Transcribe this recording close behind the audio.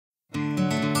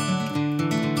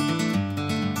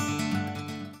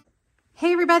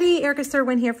Hey everybody, Erica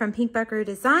Serwin here from Pink Buckaroo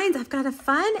Designs. I've got a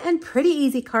fun and pretty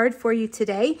easy card for you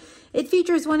today. It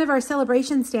features one of our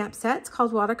celebration stamp sets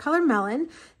called Watercolor Melon.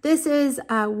 This is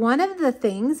one of the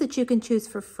things that you can choose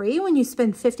for free when you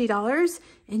spend $50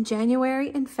 in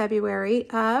January and February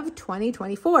of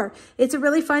 2024. It's a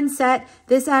really fun set.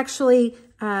 This actually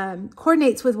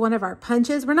coordinates with one of our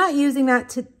punches. We're not using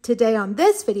that today on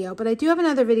this video, but I do have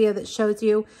another video that shows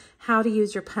you how to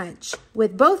use your punch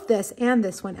with both this and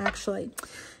this one actually.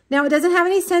 Now it doesn't have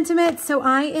any sentiment, so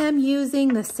I am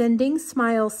using the Sending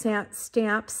Smile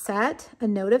stamp set, a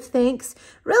note of thanks.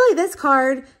 Really, this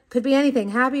card could be anything.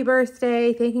 Happy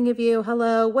birthday, thinking of you,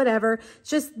 hello, whatever.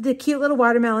 It's just the cute little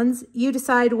watermelons. You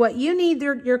decide what you need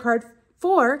your card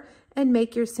for and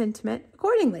make your sentiment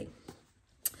accordingly.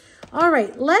 All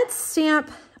right, let's stamp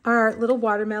our little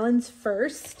watermelons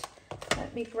first.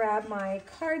 Let me grab my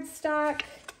cardstock.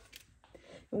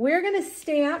 We're gonna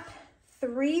stamp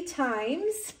 3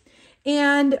 times.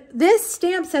 And this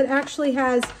stamp set actually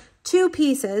has 2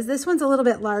 pieces. This one's a little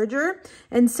bit larger.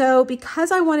 And so because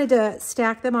I wanted to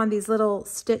stack them on these little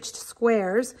stitched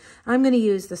squares, I'm gonna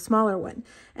use the smaller one.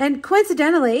 And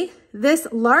coincidentally, this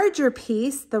larger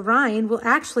piece, the rind, will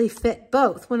actually fit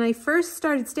both. When I first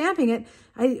started stamping it,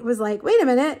 I was like, wait a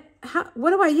minute,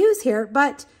 what do I use here?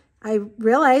 But I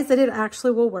realized that it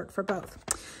actually will work for both.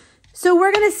 So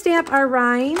we're gonna stamp our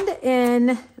rind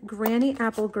in Granny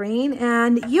Apple Green,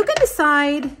 and you can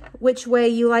decide which way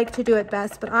you like to do it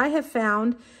best, but I have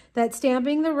found that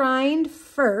stamping the rind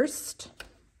first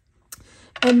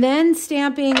and then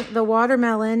stamping the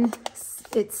watermelon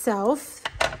itself,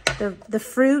 the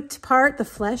fruit part, the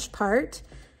flesh part,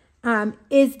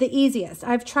 is the easiest.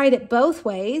 I've tried it both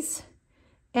ways,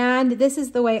 and this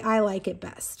is the way I like it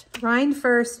best. Rind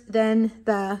first, then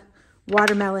the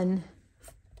watermelon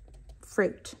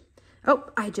fruit. Oh,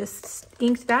 I just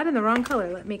inked that in the wrong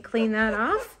color. Let me clean that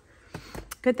off.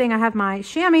 Good thing I have my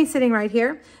chamois sitting right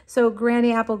here. So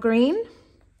Granny Apple Green.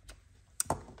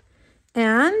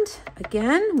 And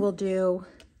again, we'll do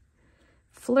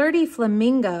Flirty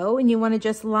Flamingo, and you want to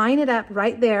just line it up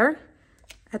right there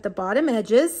at the bottom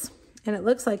edges. And it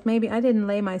looks like maybe I didn't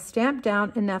lay my stamp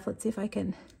down enough. Let's see if I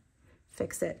can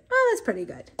fix it. Oh, that's pretty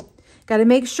good. Got to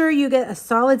make sure you get a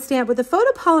solid stamp. With the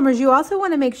photopolymers, you also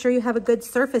want to make sure you have a good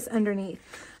surface underneath.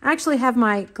 I actually have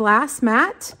my glass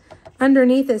mat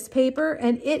underneath this paper,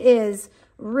 and it is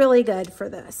really good for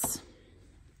this.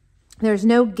 There's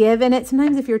no give in it.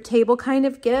 Sometimes if your table kind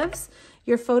of gives,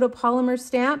 your photopolymer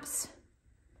stamps,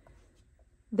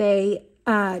 they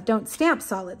don't stamp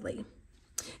solidly.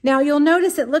 Now you'll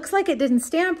notice it looks like it didn't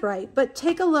stamp right, but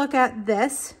take a look at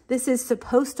this. This is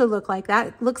supposed to look like that.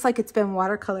 It looks like it's been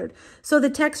watercolored. So the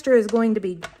texture is going to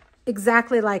be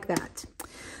exactly like that.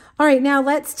 All right, now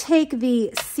let's take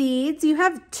the seeds. You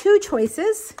have 2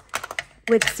 choices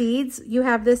with seeds. You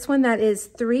have this one that is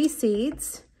 3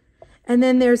 seeds, and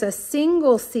then there's a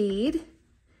single seed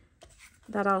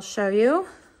that I'll show you.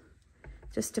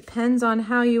 Just depends on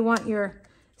how you want your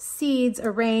seeds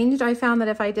arranged. I found that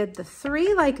if I did the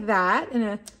 3 like that in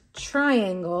a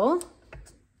triangle,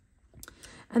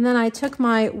 and then I took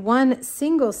my 1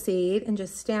 single seed and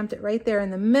just stamped it right there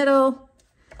in the middle,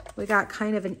 we got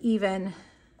kind of an even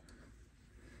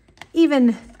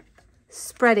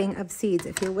spreading of seeds,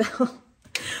 if you will.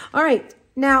 All right,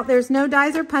 now there's no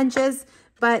dies or punches,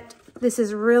 but this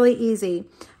is really easy.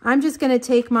 I'm just going to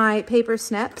take my paper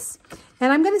snips,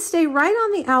 and I'm going to stay right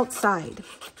on the outside.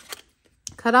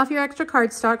 Cut off your extra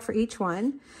cardstock for each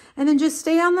one, and then just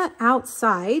stay on the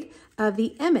outside of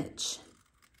the image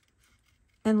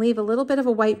and leave a little bit of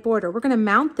a white border. We're going to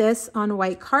mount this on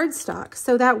white cardstock.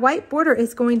 So that white border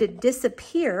is going to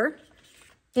disappear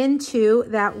into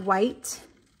that white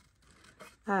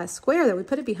square that we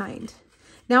put it behind.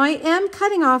 Now I am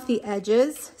cutting off the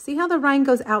edges. See how the rind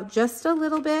goes out just a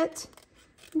little bit?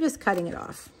 I'm just cutting it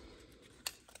off.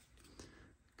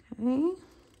 Okay.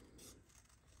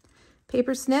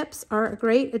 Paper snips are a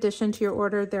great addition to your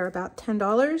order. They're about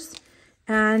 $10,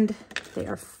 and they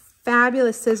are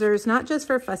fabulous scissors, not just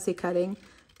for fussy cutting,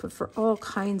 but for all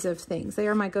kinds of things. They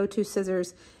are my go-to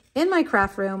scissors in my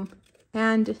craft room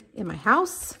and in my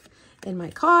house, in my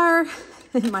car,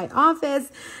 in my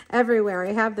office, everywhere.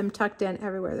 I have them tucked in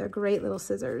everywhere. They're great little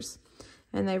scissors,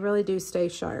 and they really do stay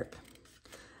sharp.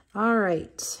 All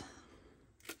right,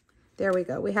 there we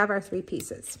go. We have our 3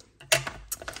 pieces.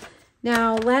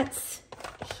 Now let's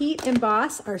heat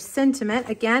emboss our sentiment.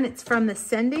 Again, it's from the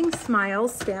Sending Smile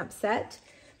stamp set.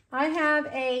 I have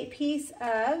a piece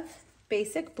of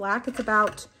basic black. It's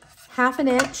about 1/2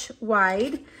 inch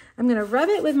wide. I'm going to rub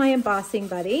it with my embossing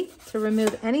buddy to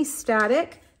remove any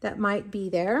static that might be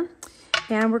there.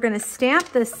 And we're going to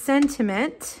stamp the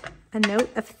sentiment, a note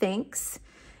of thanks,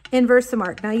 in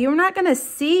Versamark. Now, you're not going to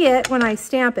see it when I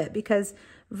stamp it because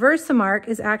Versamark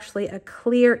is actually a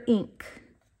clear ink.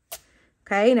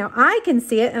 Okay, now I can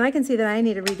see it, and I can see that I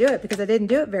need to redo it because I didn't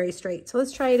do it very straight. So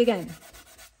let's try it again.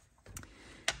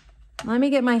 Let me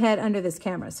get my head under this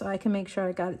camera so I can make sure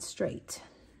I got it straight.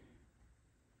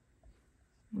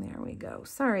 There we go.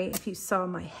 Sorry if you saw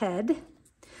my head.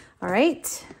 All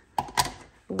right,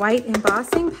 white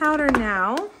embossing powder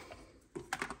now.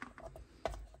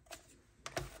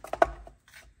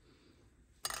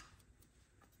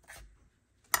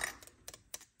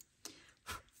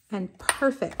 And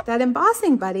perfect. That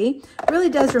embossing buddy really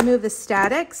does remove the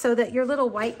static so that your little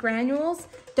white granules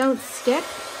don't stick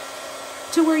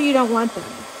to where you don't want them.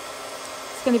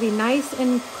 It's going to be nice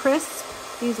and crisp,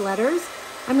 these letters.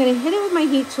 I'm going to hit it with my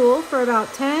heat tool for about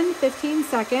 10-15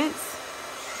 seconds.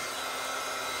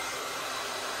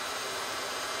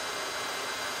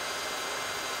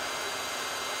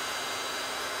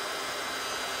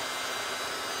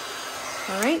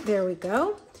 All right, there we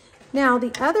go. Now,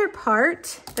 the other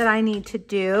part that I need to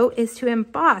do is to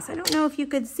emboss. I don't know if you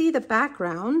could see the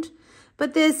background,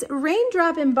 but this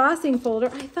raindrop embossing folder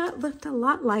I thought looked a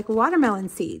lot like watermelon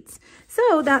seeds.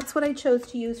 So that's what I chose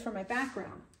to use for my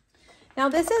background. Now,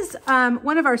 this is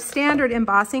one of our standard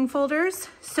embossing folders.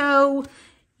 So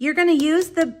you're going to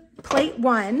use the plate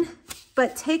 1,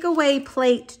 but take away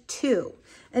plate 2.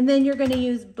 And then you're going to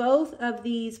use both of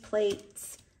these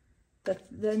plates,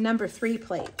 the number 3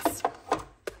 plates.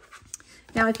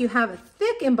 Now, if you have a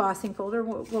thick embossing folder,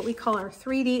 what we call our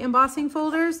 3D embossing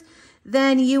folders,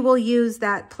 then you will use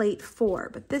that plate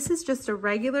 4. But this is just a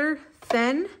regular,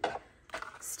 thin,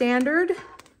 standard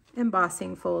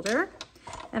embossing folder.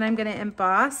 And I'm going to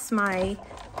emboss my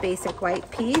basic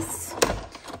white piece.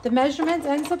 The measurements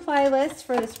and supply lists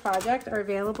for this project are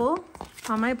available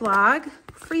on my blog.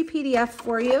 Free PDF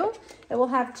for you. It will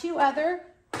have 2 other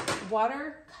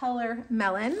Watercolor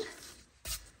Melon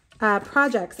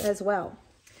projects as well.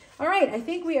 All right, I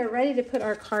think we are ready to put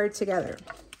our card together.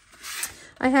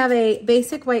 I have a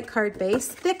basic white card base,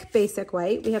 thick basic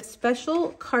white. We have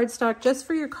special cardstock just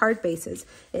for your card bases.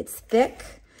 It's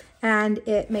thick and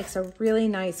it makes a really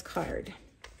nice card.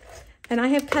 And I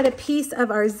have cut a piece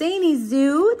of our Zany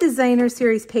Zoo Designer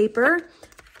Series paper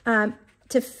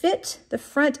to fit the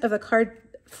front of the card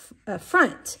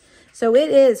front. So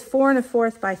it is 4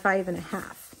 1/4 by 5 1/2.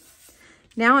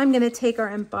 Now I'm going to take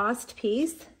our embossed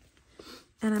piece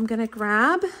and I'm going to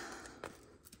grab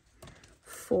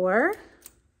 4.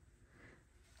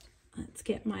 Let's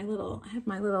get my little, I have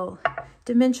my little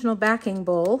dimensional backing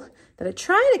bowl that I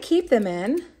try to keep them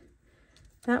in.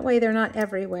 That way they're not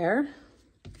everywhere.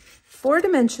 4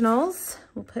 dimensionals,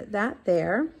 we'll put that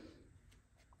there.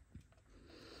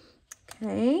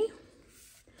 Okay.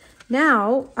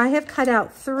 Now I have cut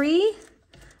out 3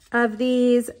 of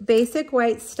these basic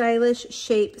white stylish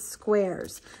shape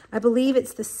squares. I believe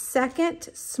it's the second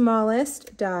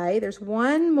smallest die. There's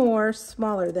one more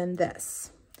smaller than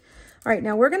this. All right,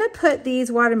 now we're gonna put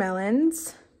these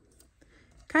watermelons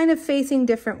kind of facing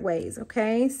different ways,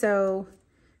 okay? So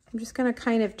I'm just gonna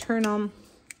kind of turn them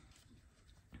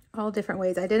all different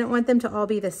ways. I didn't want them to all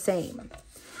be the same.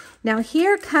 Now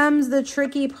here comes the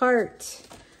tricky part.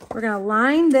 We're gonna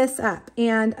line this up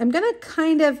and I'm gonna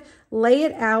kind of lay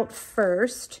it out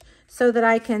first so that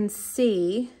I can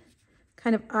see,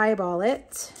 kind of eyeball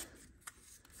it.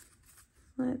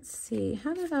 Let's see,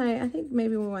 how did I think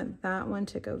maybe we want that one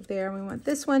to go there. We want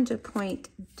this one to point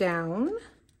down.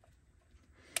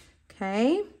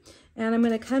 Okay, and I'm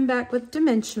gonna come back with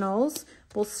dimensionals.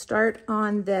 We'll start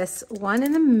on this one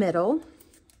in the middle.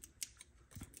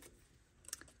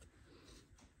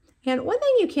 And one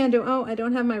thing you can do, oh, I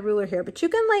don't have my ruler here, but you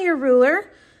can lay your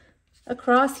ruler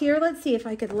across here. Let's see if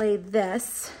I could lay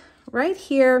this right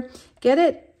here. Get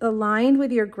it aligned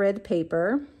with your grid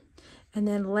paper and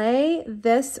then lay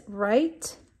this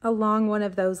right along one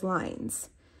of those lines.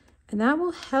 And that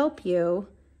will help you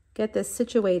get this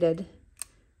situated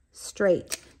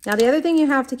straight. Now, the other thing you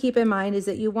have to keep in mind is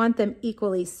that you want them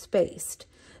equally spaced.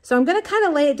 So I'm going to kind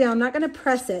of lay it down, I'm not going to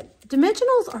press it.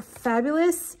 Dimensionals are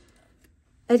fabulous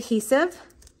adhesive,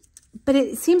 but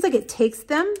it seems like it takes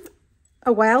them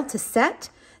a while to set.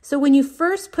 So when you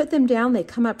first put them down, they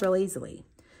come up real easily.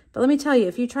 But let me tell you,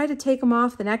 if you try to take them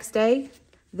off the next day,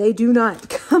 they do not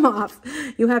come off.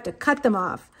 You have to cut them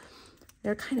off.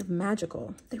 They're kind of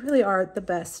magical. They really are the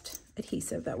best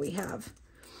adhesive that we have.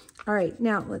 All right,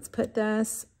 now let's put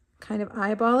this, kind of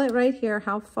eyeball it right here.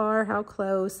 How far, how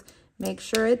close? Make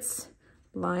sure it's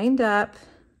lined up.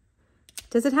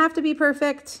 Does it have to be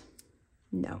perfect?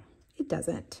 No, it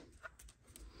doesn't.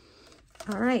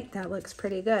 All right, that looks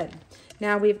pretty good.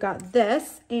 Now we've got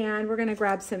this, and we're gonna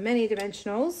grab some mini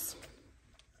dimensionals,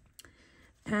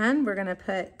 and we're gonna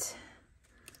put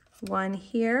one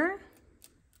here.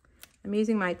 I'm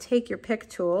using my take your pick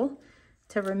tool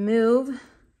to remove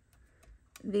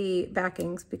the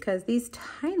backings because these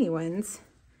tiny ones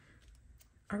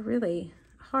are really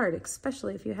hard,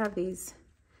 especially if you have these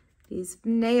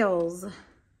nails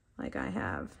like I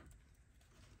have.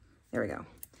 There we go.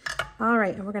 All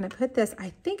right, and we're gonna put this, I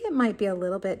think it might be a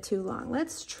little bit too long.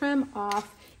 Let's trim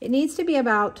off. It needs to be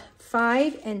about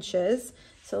 5 inches.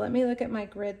 So let me look at my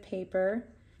grid paper.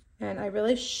 And I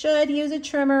really should use a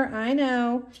trimmer, I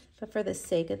know, but for the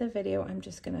sake of the video, I'm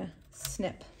just gonna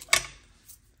snip.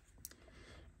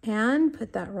 And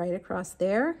put that right across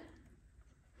there.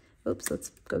 Oops, let's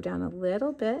go down a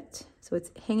little bit. So it's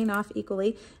hanging off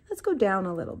equally. Let's go down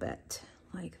a little bit,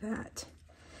 like that.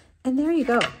 And there you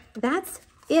go, that's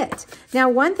it. Now,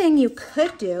 one thing you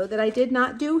could do that I did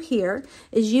not do here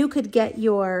is you could get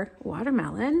your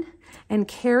watermelon and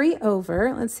carry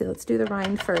over, let's see, let's do the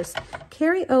rind first.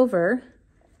 Carry over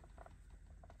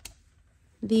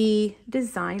the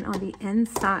design on the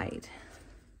inside,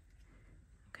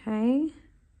 okay?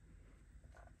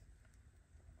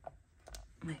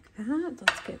 Like that.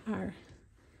 Let's get our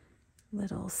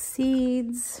little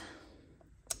seeds.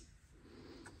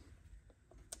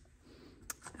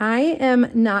 I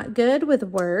am not good with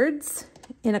words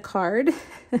in a card.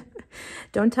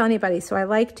 Don't tell anybody. So I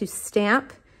like to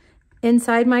stamp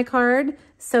inside my card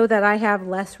so that I have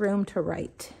less room to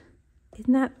write.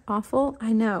 Isn't that awful?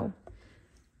 I know.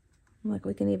 Look,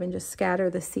 we can even just scatter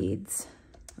the seeds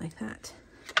like that.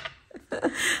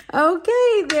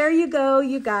 Okay, there you go,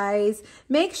 you guys.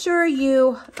 Make sure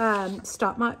you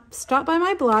stop by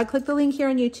my blog. Click the link here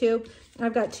on YouTube.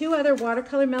 I've got 2 other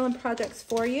watercolor melon projects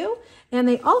for you, and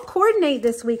they all coordinate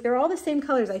this week. They're all the same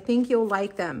colors. I think you'll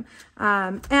like them.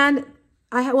 And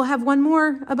I will have one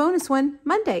more, a bonus one,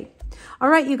 Monday. All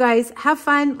right, you guys, have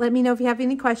fun. Let me know if you have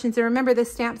any questions. And remember,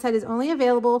 this stamp set is only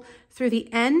available through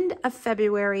the end of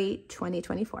February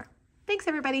 2024. Thanks,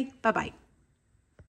 everybody. Bye-bye.